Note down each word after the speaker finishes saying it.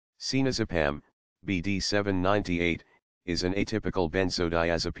Cinazepam, BD 798, is an atypical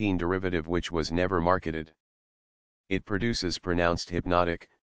benzodiazepine derivative which was never marketed. It produces pronounced hypnotic,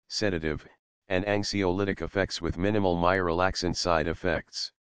 sedative, and anxiolytic effects with minimal myorelaxant side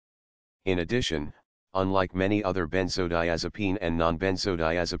effects. In addition, unlike many other benzodiazepine and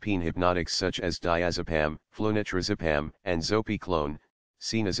non-benzodiazepine hypnotics such as diazepam, flunitrazepam, and zopiclone,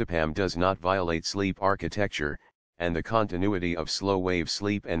 cinazepam does not violate sleep architecture, and the continuity of slow-wave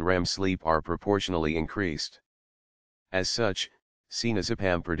sleep and REM sleep are proportionally increased. As such,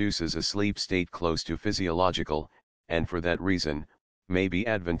 cinazepam produces a sleep state close to physiological, and for that reason, may be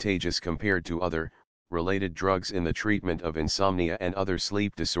advantageous compared to other, related drugs in the treatment of insomnia and other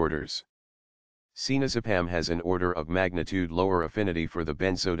sleep disorders. Cinazepam has an order of magnitude lower affinity for the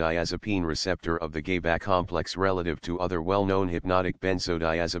benzodiazepine receptor of the GABA complex relative to other well-known hypnotic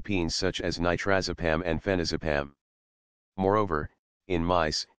benzodiazepines such as nitrazepam and phenazepam. Moreover, in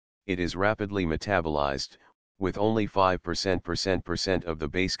mice, it is rapidly metabolized, with only 5% of the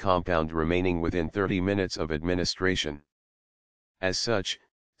base compound remaining within 30 minutes of administration. As such,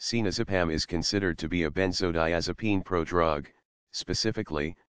 cinazepam is considered to be a benzodiazepine prodrug,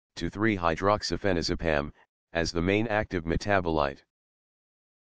 specifically, 2,3-hydroxyphenazepam, as the main active metabolite.